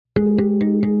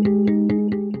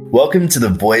Welcome to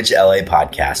the Voyage LA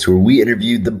podcast, where we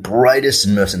interview the brightest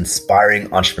and most inspiring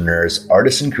entrepreneurs,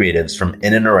 artists, and creatives from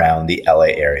in and around the LA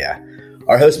area.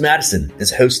 Our host, Madison,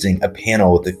 is hosting a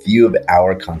panel with a few of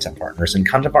our content partners, and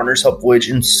content partners help Voyage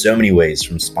in so many ways,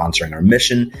 from sponsoring our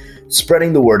mission,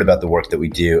 spreading the word about the work that we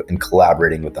do, and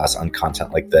collaborating with us on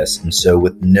content like this. And so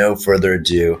with no further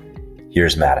ado,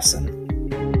 here's Madison.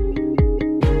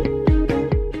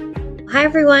 Hi,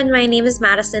 everyone. My name is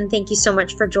Madison. Thank you so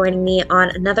much for joining me on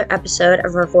another episode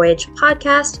of our Voyage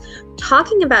podcast,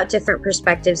 talking about different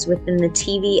perspectives within the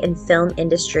TV and film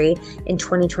industry in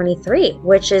 2023,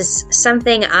 which is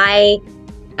something I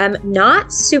am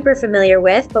not super familiar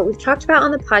with, but we've talked about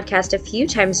on the podcast a few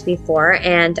times before.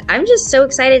 And I'm just so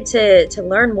excited to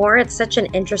learn more. It's such an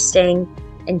interesting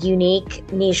and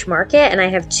unique niche market. And I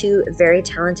have two very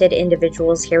talented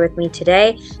individuals here with me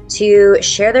today to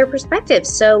share their perspectives.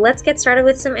 So let's get started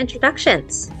with some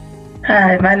introductions.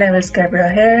 Hi, my name is Gabrielle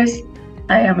Harris.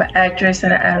 I am an actress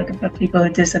and an advocate for people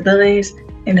with disabilities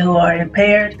and who are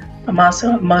impaired. I'm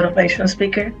also a motivational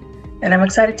speaker, and I'm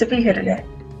excited to be here today.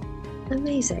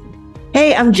 Amazing.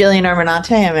 Hey, I'm Jillian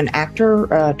Armanante. I'm an actor,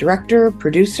 director,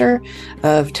 producer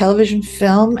of television,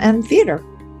 film, and theater.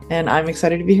 And I'm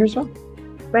excited to be here as well.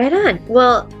 Right on.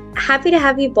 Well, happy to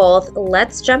have you both.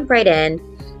 Let's jump right in.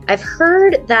 I've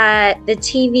heard that the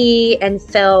TV and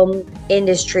film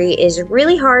industry is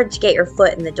really hard to get your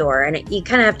foot in the door, and you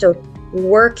kind of have to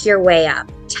work your way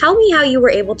up. Tell me how you were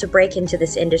able to break into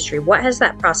this industry. What has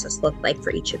that process looked like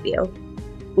for each of you?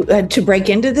 To break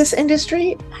into this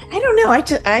industry? I don't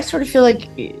know. I sort of feel like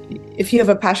if you have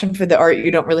a passion for the art,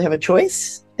 you don't really have a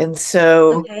choice. And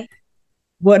so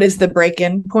what is the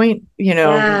break-in point?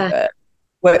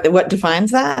 What defines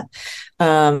that?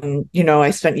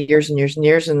 I spent years and years and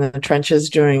years in the trenches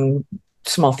doing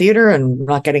small theater and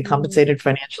not getting compensated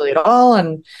financially at all.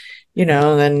 And,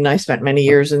 then I spent many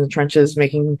years in the trenches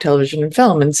making television and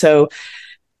film. And so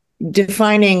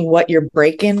defining what your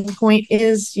break-in point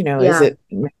is, is it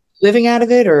living out of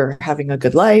it or having a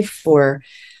good life? Or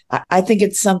I think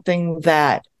it's something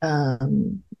that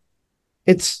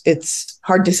it's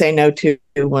hard to say no to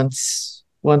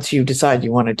once you decide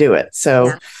you want to do it.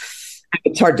 So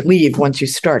it's hard to leave once you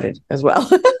started as well.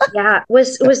 Yeah.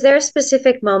 Was there a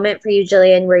specific moment for you,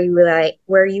 Jillian, where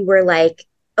you were like,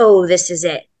 oh, this is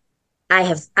it. I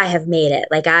have made it.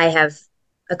 Like, I have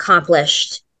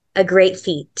accomplished a great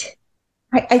feat.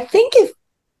 I think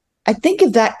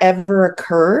if that ever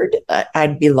occurred,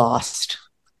 I'd be lost.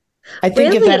 I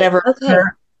think if that ever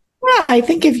occurred, I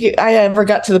think if I ever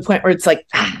got to the point where it's like,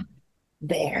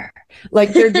 there,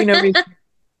 like there'd be no reason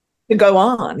to go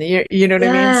on. You know what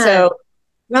I mean? So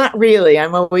not really.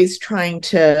 I'm always trying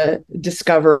to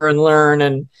discover and learn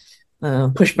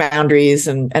and push boundaries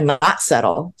and not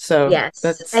settle. So yes,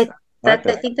 I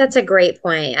think that's a great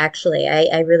point. Actually,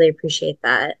 I really appreciate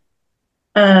that.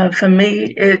 For me,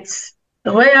 it's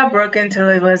the way I broke into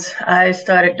it was I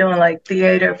started doing like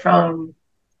theater from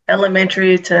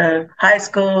elementary to high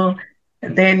school.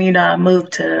 And then,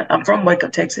 I'm from Waco,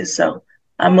 Texas. So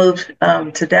I moved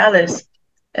to Dallas.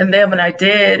 And then when I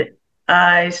did,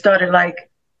 I started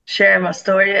like sharing my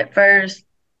story at first.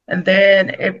 And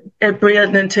then it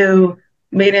breathed into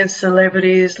meeting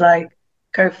celebrities like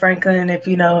Kirk Franklin, if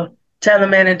you know, Taylor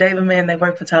Man and David Man, they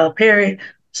work for Tyler Perry.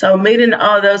 So meeting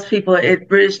all those people, it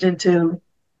bridged into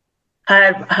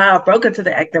how I broke into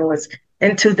the acting was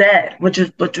into that, which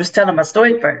was telling my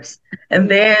story first.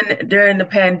 And then during the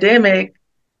pandemic,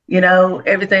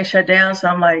 everything shut down. So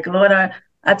I'm like, Lord,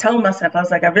 I told myself, I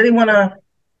was like, I really want to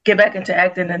get back into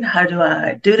acting, and how do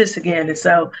I do this again? And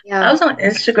so I was on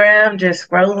Instagram just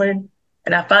scrolling,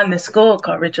 and I found this school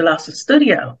called Richard Lawson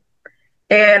Studio.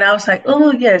 And I was like,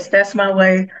 oh, yes, that's my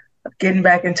way of getting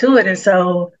back into it. And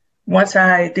so once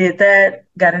I did that,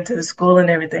 got into the school and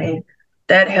everything,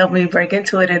 that helped me break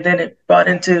into it. And then it brought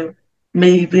into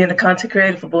me being a content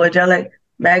creator for Voyage LA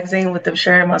magazine with them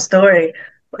sharing my story.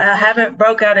 I haven't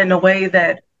broke out in a way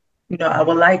that, I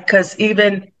would like, because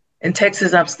even in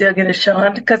Texas, I'm still getting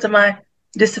shunned because of my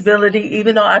disability,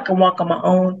 even though I can walk on my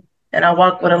own and I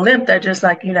walk with a limp. They're just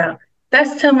like,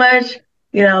 that's too much.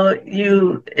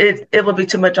 It will be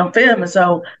too much on film. And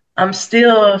so I'm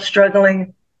still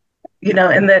struggling, in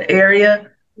that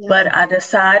area. Yeah. But I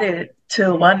decided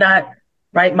to, why not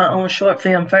write my own short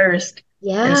film first?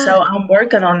 Yeah. And so I'm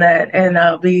working on that, and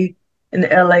I'll be in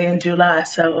LA in July.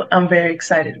 So I'm very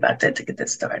excited about that to get that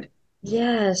started.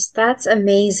 Yes, that's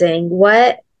amazing.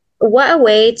 What a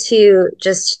way to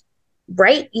just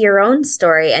write your own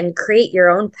story and create your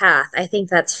own path. I think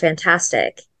that's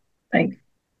fantastic. Thank you.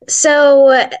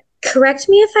 So correct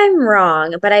me if I'm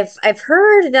wrong, but I've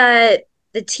heard that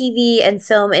the TV and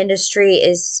film industry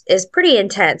is pretty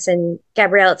intense. And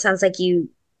Gabrielle, it sounds like you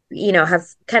know, have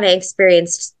kind of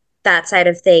experienced that side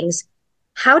of things.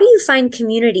 How do you find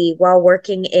community while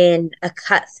working in a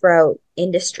cutthroat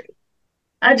industry?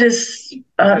 I just,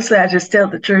 honestly, I just tell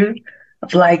the truth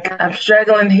of like, I'm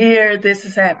struggling here, this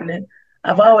is happening.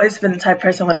 I've always been the type of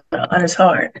person with an honest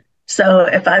heart. So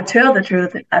if I tell the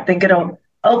truth, I think it'll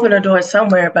open a door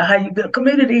somewhere. But how you build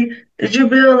community is you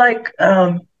build like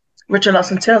Richard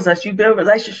Lawson tells us, you build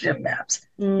relationship maps.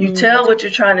 You tell what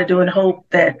you're trying to do and hope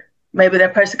that maybe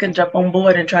that person can jump on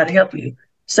board and try to help you.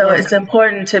 So it's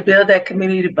important to build that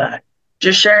community by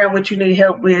just sharing what you need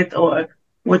help with or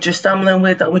what you're stumbling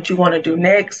with or what you want to do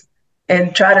next,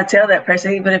 and try to tell that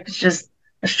person, even if it's just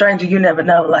a stranger, you never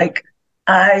know. Like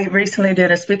I recently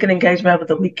did a speaking engagement over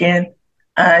the weekend.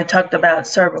 I talked about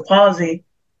cerebral palsy,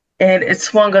 and it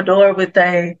swung a door with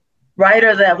a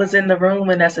writer that was in the room,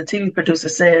 and as a TV producer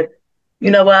said,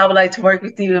 you know what, I would like to work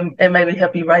with you and maybe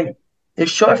help you write this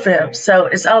short film. So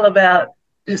it's all about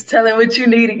just telling what you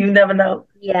need, and you never know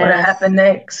what'll happen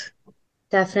next.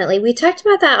 Definitely. We talked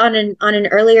about that on an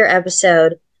earlier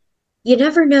episode. You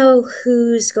never know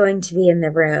who's going to be in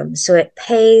the room. So it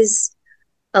pays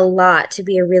a lot to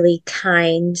be a really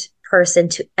kind person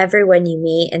to everyone you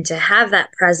meet and to have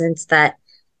that presence that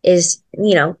is,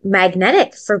 you know,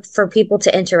 magnetic for people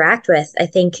to interact with. I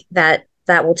think that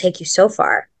will take you so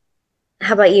far.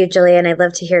 How about you, Jillian? I'd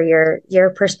love to hear your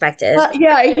perspective.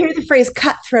 Yeah, I hear the phrase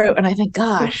cutthroat and I think,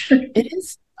 gosh, it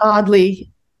is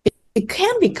oddly, it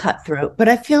can be cutthroat, but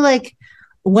I feel like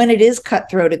when it is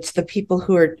cutthroat, it's the people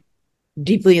who are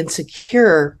deeply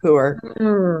insecure who are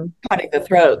cutting the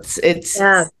throats. It's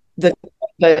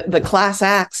the class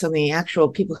acts and the actual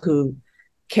people who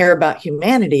care about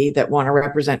humanity that want to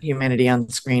represent humanity on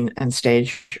screen and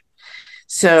stage.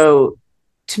 So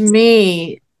to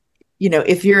me, you know,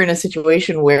 if you're in a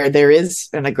situation where there is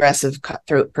an aggressive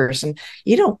cutthroat person,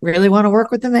 you don't really want to work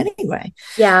with them anyway.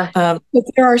 Yeah. But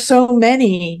there are so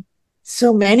many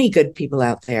good people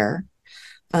out there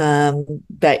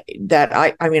that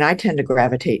I tend to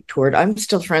gravitate toward. I'm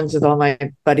still friends with all my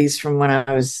buddies from when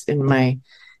I was in my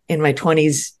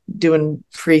 20s doing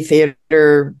free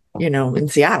theater, you know, in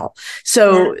Seattle.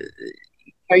 So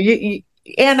I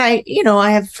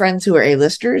have friends who are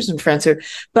A-listers and friends who,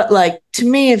 but like, to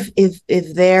me,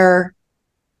 if they're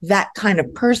that kind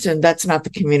of person, that's not the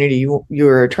community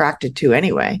you're attracted to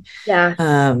anyway. Yeah.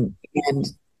 And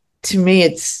to me,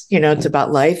 it's, you know, it's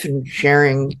about life and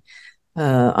sharing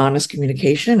honest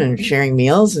communication and sharing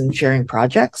meals and sharing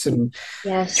projects and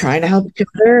trying to help each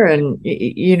other. And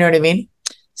you know what I mean?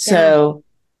 So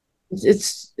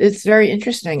it's very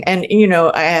interesting. And, you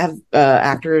know, I have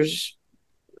actors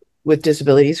with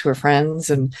disabilities who are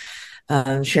friends and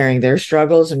sharing their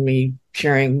struggles and me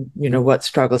sharing, you know, what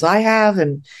struggles I have.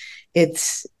 And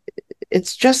it's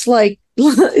just like,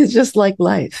 it's just like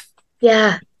life.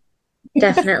 Yeah,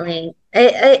 definitely.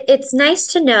 It's nice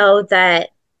to know that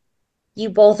you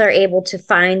both are able to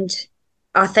find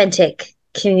authentic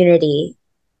community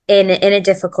in a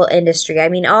difficult industry. I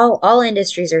mean, all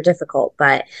industries are difficult,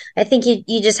 but I think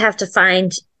you just have to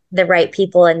find the right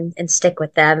people and stick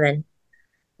with them and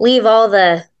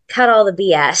cut all the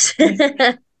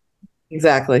BS.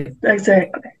 Exactly.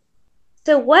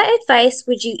 So what advice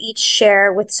would you each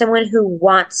share with someone who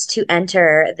wants to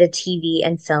enter the TV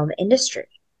and film industry?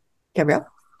 Gabrielle?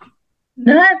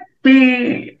 Not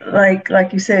be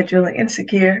like you said, Julie,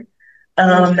 insecure.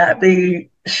 Not be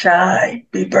shy,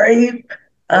 be brave.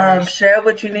 Share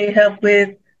what you need help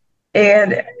with.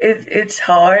 And it's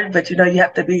hard, but you know, you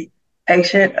have to be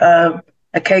patient.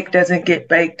 A cake doesn't get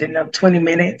baked in 20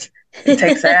 minutes. It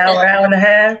takes an hour and a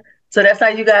half. So that's how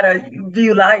you gotta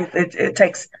view life. It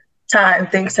takes time.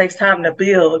 Things takes time to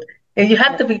build, and you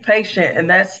have to be patient. And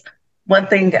that's one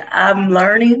thing that I'm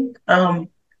learning.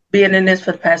 Being in this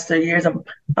for the past 3 years, I'm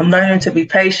learning to be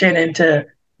patient and to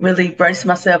really brace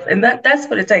myself. And that's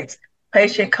what it takes: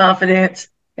 patient, confidence,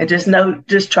 and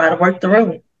just try to work the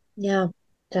room. Yeah,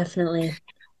 definitely.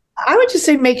 I would just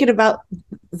say make it about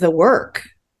the work.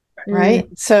 Right.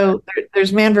 So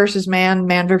there's man versus man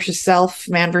versus self,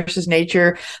 man versus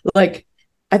nature. Like,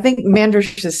 I think man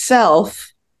versus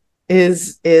self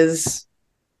is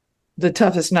the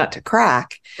toughest nut to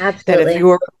crack. Absolutely. That if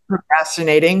you're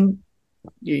procrastinating,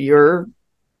 you're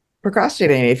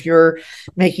procrastinating. If you're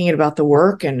making it about the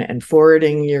work and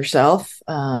forwarding yourself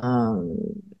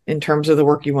in terms of the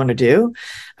work you want to do.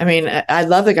 I mean, I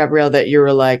love the Gabrielle that you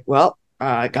were like, well,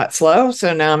 I got slow,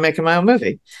 so now I'm making my own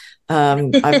movie.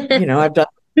 I've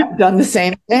done the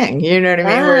same thing, you know what I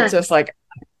mean? Where it's just like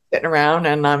sitting around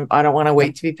and I don't want to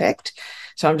wait to be picked.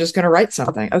 So I'm just going to write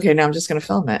something. Okay, now I'm just going to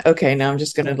film it. Okay, now I'm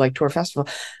just going to like tour festival.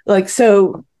 Like,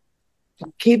 so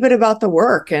keep it about the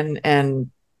work,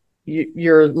 and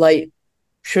your light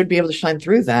should be able to shine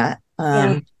through that.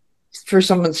 For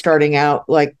someone starting out,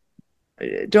 like,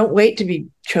 don't wait to be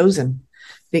chosen,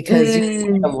 because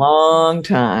you take a long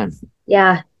time.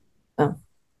 Yeah. Oh.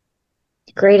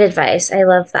 Great advice. I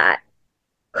love that.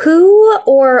 Who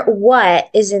or what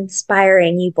is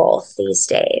inspiring you both these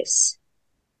days?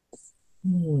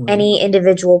 Any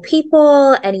individual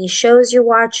people, any shows you're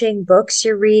watching, books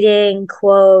you're reading,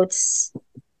 quotes?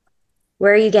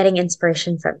 Where are you getting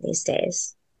inspiration from these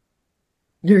days?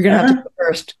 You're going to have to go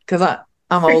first, because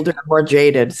I'm older and more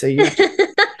jaded. So you.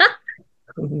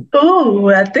 Oh,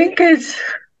 I think it's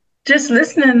just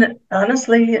listening,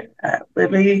 honestly,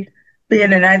 with me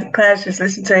being in ninth class, just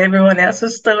listen to everyone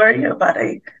else's story about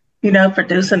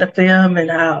producing a film, and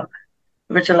how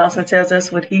Richard Lawson tells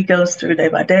us what he goes through day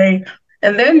by day.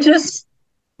 And then just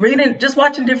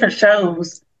watching different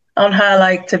shows on how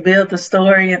like to build the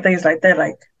story and things like that.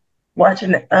 Like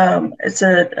watching, it's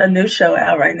a new show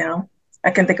out right now. I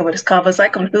can't think of what it's called, but it's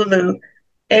like on Hulu.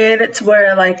 And it's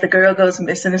where like the girl goes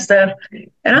missing and stuff.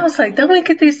 And I was like, don't we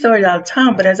get these stories all the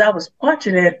time? But as I was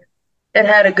watching it, it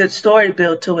had a good story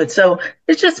built to it. So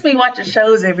it's just me watching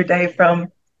shows every day,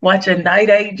 from watching Night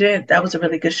Agent. That was a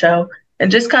really good show. And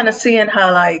just kind of seeing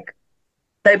how like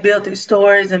they build these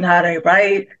stories and how they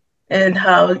write, and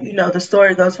how, the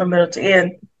story goes from middle to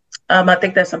end. I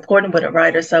think that's important with a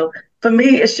writer. So for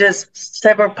me, it's just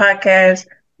several podcasts,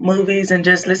 movies, and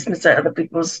just listening to other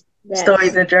people's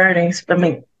stories and journeys for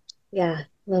me. Yeah,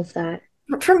 love that.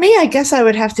 For me, I guess I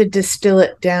would have to distill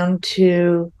it down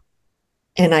to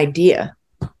an idea.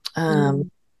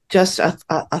 Just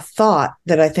a thought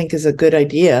that I think is a good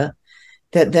idea,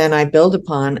 that then I build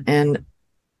upon, and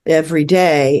every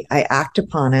day I act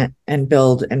upon it and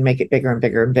build and make it bigger and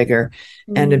bigger and bigger,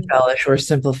 and embellish or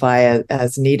simplify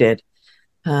as needed.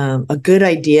 A good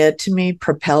idea to me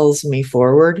propels me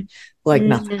forward like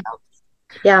nothing else.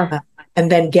 Yeah. And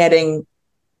then getting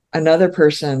another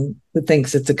person who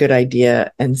thinks it's a good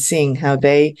idea and seeing how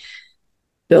they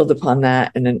build upon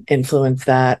that and influence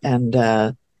that. And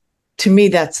to me,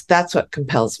 that's what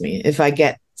compels me. If I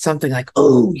get something like,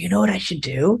 oh, you know what I should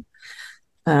do?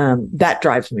 That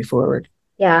drives me forward.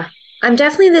 Yeah, I'm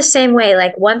definitely the same way.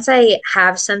 Like once I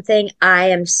have something, I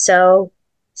am so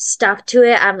stuck to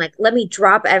it. I'm like, let me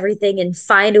drop everything and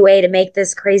find a way to make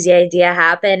this crazy idea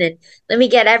happen. And let me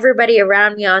get everybody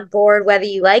around me on board. Whether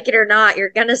you like it or not, you're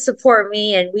going to support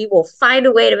me, and we will find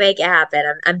a way to make it happen.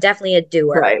 I'm definitely a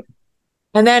doer. Right.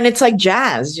 And then it's like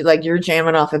jazz. You're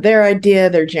jamming off of their idea.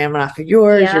 They're jamming off of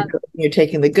yours. Yeah. You're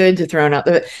taking the good, you're throwing out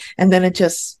the, and then it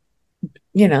just,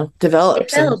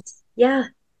 develops. Yeah,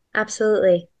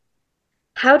 absolutely.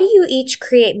 How do you each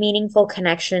create meaningful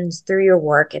connections through your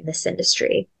work in this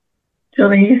industry?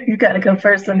 Julie, you got to go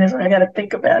first on this one. I got to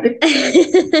think about it.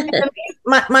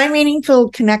 my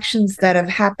meaningful connections that have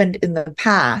happened in the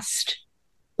past,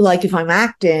 like if I'm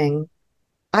acting,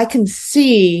 I can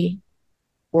see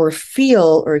or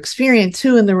feel or experience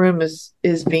who in the room is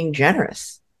being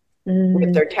generous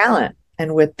with their talent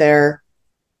and with their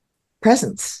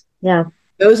presence. Yeah.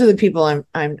 Those are the people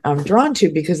I'm drawn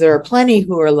to, because there are plenty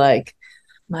who are like,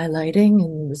 my lighting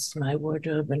and this is my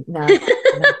wardrobe, and now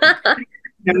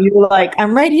you're like,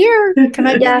 I'm right here. Can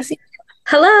I see?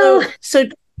 Hello. So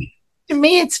to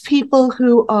me, it's people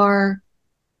who are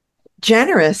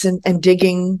generous and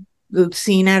digging the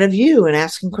scene out of you and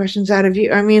asking questions out of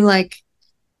you. I mean, like,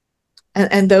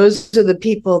 and those are the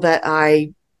people that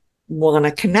I want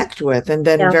to connect with. And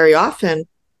then very often,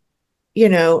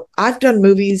 I've done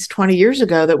movies 20 years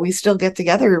ago that we still get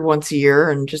together once a year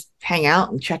and just hang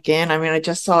out and check in. I mean, I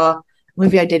just saw a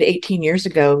movie I did 18 years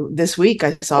ago. This week,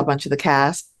 I saw a bunch of the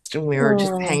cast and we were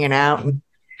just hanging out. And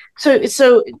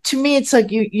so to me, it's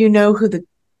like, you know who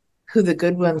the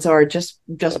good ones are just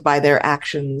by their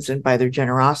actions and by their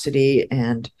generosity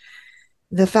and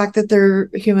the fact that they're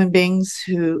human beings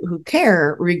who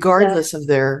care regardless of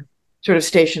their sort of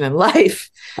station in life.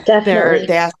 Definitely.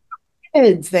 They ask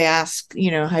kids, they ask,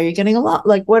 how are you getting along?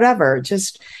 Like whatever,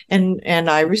 just, and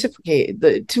I reciprocate.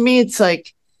 To me, it's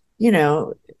like,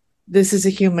 this is a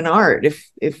human art.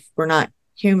 If we're not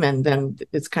human, then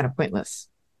it's kind of pointless.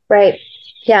 Right.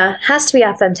 Yeah. Has to be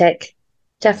authentic.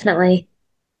 Definitely.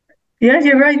 Yeah,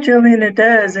 you're right, Julian. It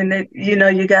does. And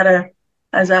you gotta,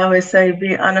 as I always say,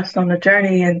 be honest on the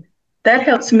journey. And that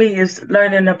helps me is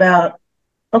learning about,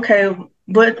 okay,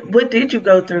 what did you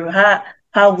go through?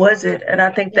 How was it? And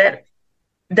I think that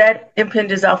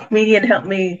impinges off me and helped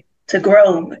me to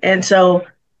grow. And so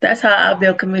that's how I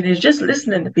build communities, just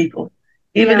listening to people.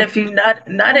 Even if you're not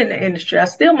in the industry, I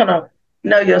still want to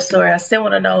know your story. I still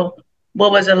want to know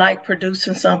what was it like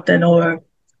producing something, or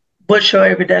what's your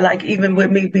everyday like. Even with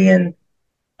me being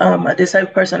a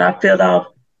disabled person, I feel off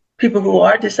people who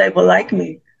are disabled like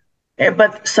me.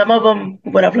 But some of them,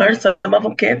 what I've learned, some of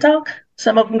them can talk,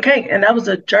 some of them can't. And that was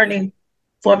a journey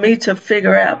for me to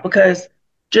figure out, because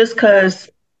just because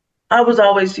I was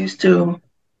always used to,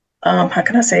 how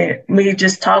can I say it, me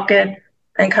just talking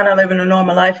and kind of living a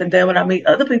normal life. And then when I meet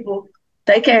other people,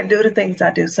 they can't do the things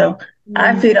I do. So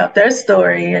I feed off their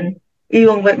story. And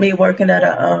even with me working at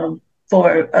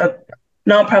for a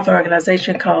nonprofit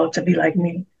organization called To Be Like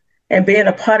Me, and being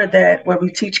a part of that, where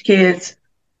we teach kids,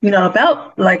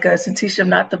 about like us and teach them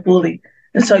not to bully.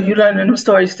 And so you learn them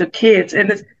stories to kids.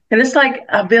 And it's like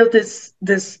I built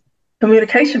this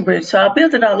communication bridge. So I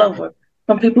built it all over,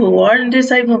 from people who aren't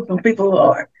disabled, from people who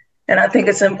are. And I think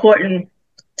it's important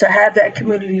to have that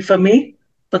community for me,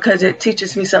 because it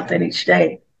teaches me something each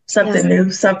day, something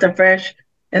new, something fresh.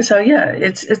 And so, yeah,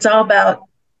 it's all about,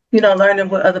 learning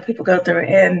what other people go through.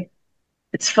 And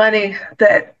it's funny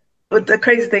that, but the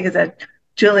crazy thing is that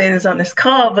Julian is on this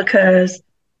call, because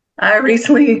I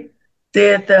recently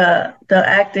did the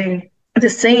acting, the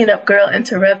scene of Girl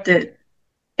Interrupted.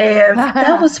 And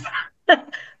that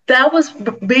was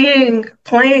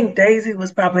playing Daisy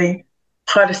was probably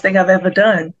hardest thing I've ever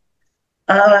done,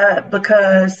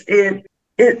 because I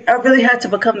really had to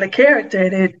become the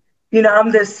character. And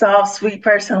I'm this soft, sweet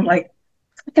person. I'm like,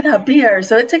 how can I be her?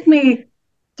 So it took me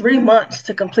 3 months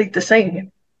to complete the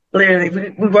scene.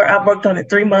 Literally, I worked on it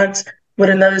 3 months with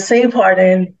another scene part,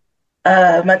 and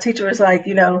my teacher was like,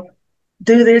 do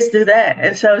this, do that.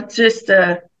 And so just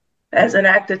as an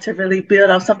actor, to really build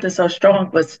on something so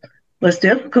strong was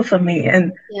difficult for me.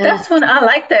 And that's when I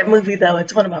like that movie, though.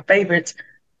 It's one of my favorites.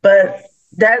 But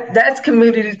that's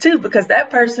community too, because that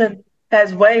person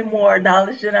has way more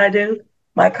knowledge than I do.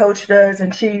 My coach does,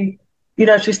 and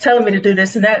she's telling me to do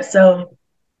this and that. So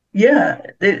yeah,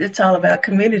 it's all about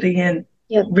community and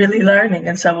really learning.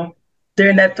 And so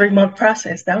during that 3-month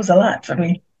process, that was a lot for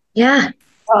me. Yeah,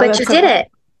 but you did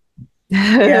it.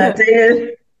 Yeah, I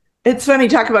did. It's funny,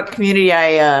 talk about community.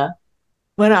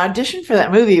 When I auditioned for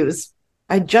that movie,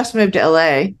 I just moved to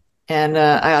LA, and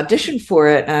I auditioned for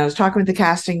it, and I was talking with the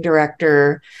casting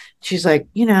director. She's like,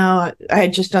 I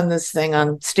had just done this thing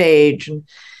on stage, and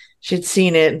she'd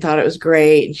seen it and thought it was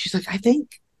great. And she's like, I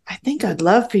think I'd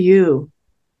love for you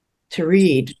to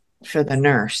read for the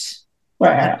nurse. Wow.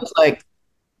 I was like,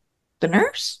 the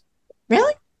nurse?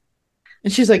 Really?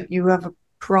 And she's like, you have a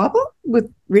problem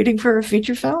with reading for a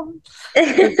feature film?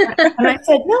 And I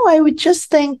said, no, I would just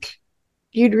think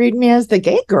you'd read me as the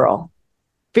gay girl,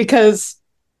 because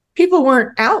people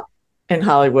weren't out in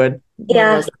Hollywood. Yeah.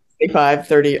 When was it, 35,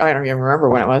 30, I don't even remember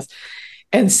when it was.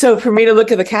 And so for me to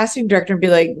look at the casting director and be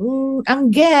like,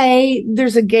 I'm gay,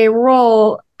 there's a gay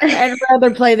role, I'd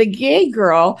rather play the gay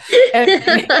girl. And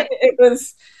it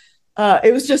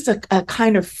was just a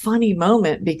kind of funny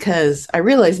moment, because I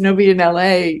realized nobody in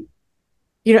LA,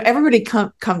 everybody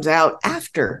comes out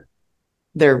after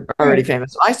they're already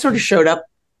famous. So I sort of showed up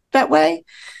that way.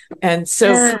 And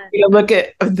so for me to look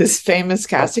at this famous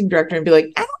casting director and be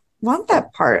like, I don't want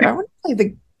that part. I want to play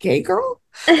the gay girl.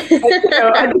 I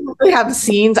didn't really have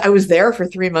scenes. I was there for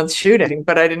 3 months shooting,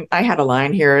 but I had a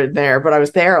line here and there, but I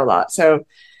was there a lot. So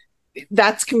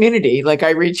that's community. Like,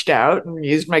 I reached out and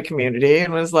used my community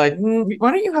and was like,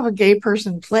 why don't you have a gay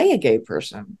person play a gay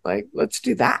person? Like, let's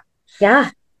do that.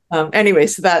 Yeah. Anyway,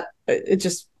 so that it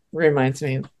just reminds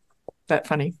me of that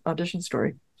funny audition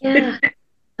story. Yeah.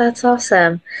 That's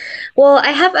awesome. Well, I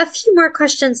have a few more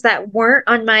questions that weren't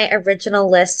on my original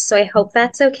list, so I hope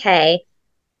that's okay.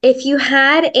 If you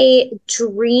had a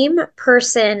dream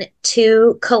person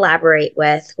to collaborate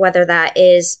with, whether that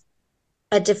is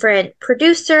a different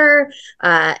producer,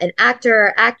 an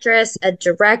actor, actress, a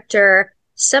director,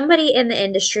 somebody in the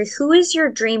industry, who is your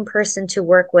dream person to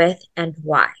work with and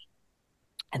why?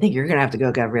 I think you're going to have to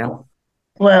go, Gabrielle.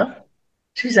 Well,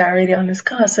 she's already on this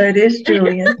call, so it is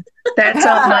Julian.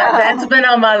 That's been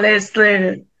on my list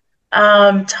later.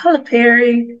 Tyler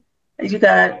Perry, you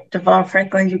got Devon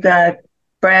Franklin, you got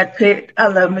Brad Pitt. I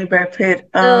love me Brad Pitt.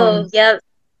 Yep.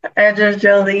 Angelina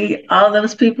Jolie, all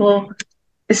those people.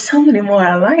 There's so many more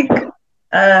I like.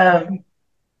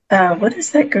 What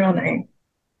is that girl name?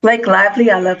 Blake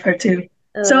Lively, I love her too.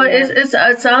 So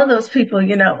it's all those people,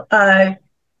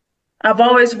 I've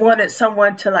always wanted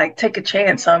someone to like take a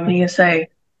chance on me and say,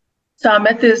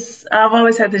 I've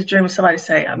always had this dream of somebody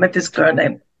say, I met this girl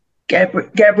named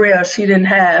Gabrielle. She didn't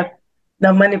have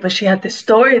no money, but she had this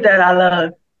story that I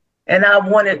love. And I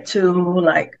wanted to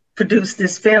like produce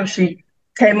this film she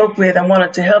came up with. I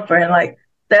wanted to help her and like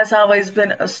that's always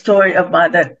been a story of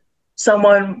mine, that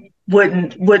someone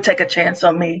would take a chance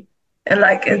on me. And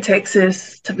like in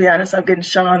Texas, to be honest, I'm getting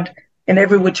shunned in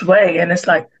every which way. And it's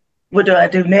like, what do I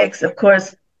do next? Of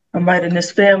course, I'm writing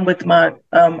this film with my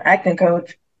acting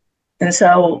coach. And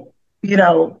so,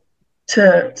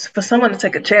 for someone to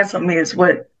take a chance on me is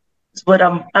what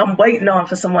I'm waiting on,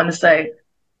 for someone to say,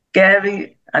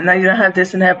 Gabby, I know you don't have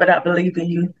this and that, but I believe in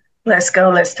you. Let's go.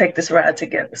 Let's take this ride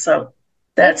together. So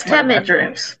that's one of my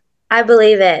dreams. I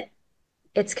believe it.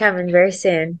 It's coming very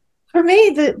soon. For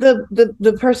me,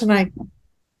 the person I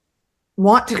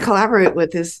want to collaborate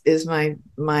with is my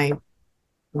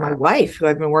wife, who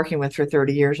I've been working with for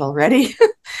 30 years already.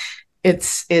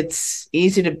 It's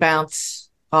easy to bounce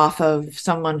off of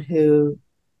someone who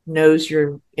knows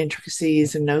your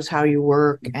intricacies and knows how you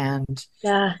work. And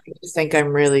I just think I'm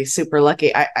really super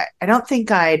lucky. I don't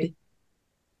think I'd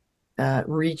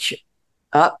reach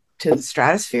up to the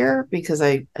stratosphere, because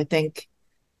I think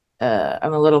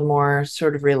I'm a little more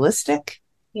sort of realistic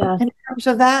in terms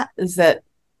of that, is that,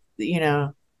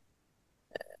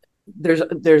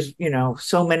 there's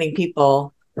so many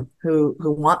people who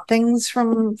want things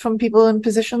from people in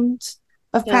positions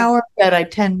of power, that I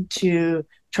tend to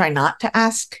try not to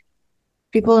ask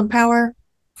people in power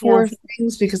for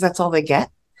things, because that's all they get.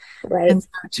 Right. And so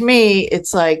to me,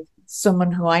 it's like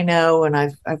someone who I know and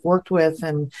I've worked with,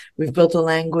 and we've built a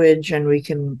language, and we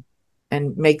can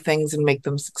make things and make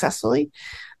them successfully.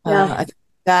 I think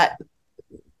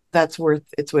that's worth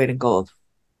its weight in gold.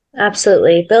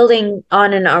 Absolutely. Building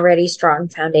on an already strong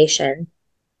foundation.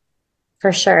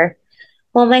 For sure.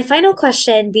 Well, my final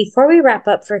question before we wrap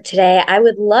up for today, I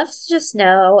would love to just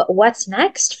know what's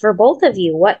next for both of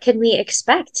you. What can we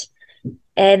expect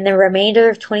in the remainder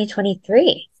of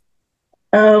 2023?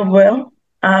 Well,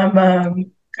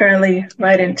 I'm currently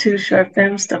writing 2 short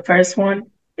films. The first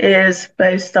one is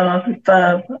based off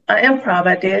of an improv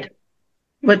I did,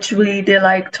 which we did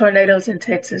like tornadoes in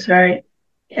Texas, right?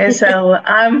 And so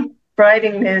I'm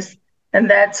writing this, and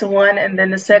that's one. And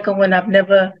then the second one,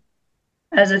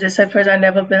 as a disabled person, I've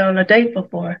never been on a date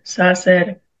before. So I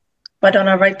said, why don't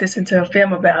I write this into a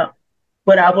film about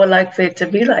what I would like for it to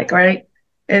be like, right?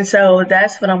 And so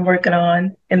that's what I'm working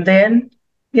on. And then,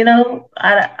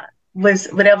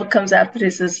 whatever comes after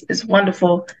this is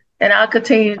wonderful. And I'll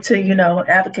continue to,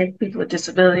 advocate for people with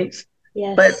disabilities.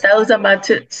 Yes. But those are my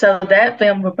 2. So that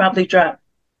film will probably drop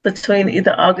between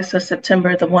either August or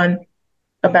September, the one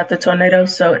about the tornado.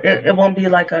 So it won't be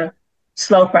like a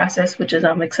slow process, which is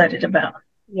I'm excited about.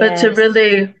 Yes. But to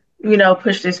really,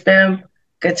 push this film,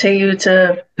 continue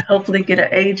to hopefully get an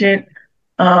agent,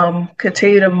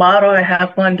 continue to model and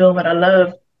have fun doing what I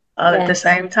love at the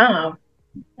same time.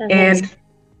 Amazing. And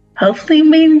hopefully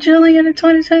meeting Julian in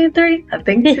 2023. I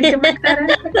think she can make that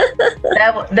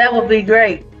happen. That would be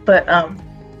great. But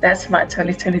that's my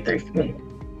 2023 for me.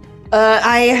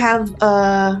 I have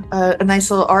a nice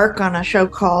little arc on a show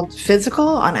called Physical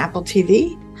on Apple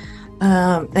TV.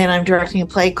 And I'm directing a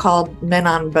play called Men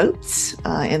on Boats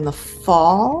in the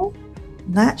fall.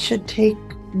 And that should take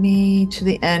me to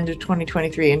the end of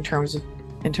 2023 in terms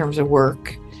of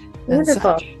work.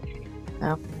 Wonderful.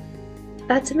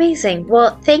 That's amazing.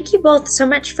 Well, thank you both so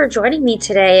much for joining me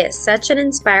today. It's such an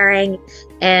inspiring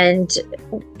and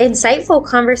insightful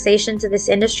conversation to this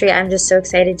industry. I'm just so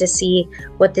excited to see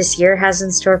what this year has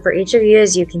in store for each of you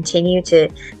as you continue to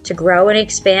grow and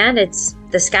expand.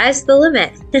 The sky's the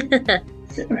limit.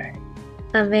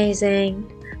 Amazing.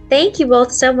 Thank you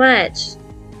both so much.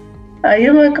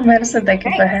 You're welcome, Madison. Thank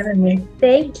you for having me.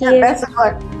 Thank you. Best of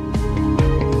luck.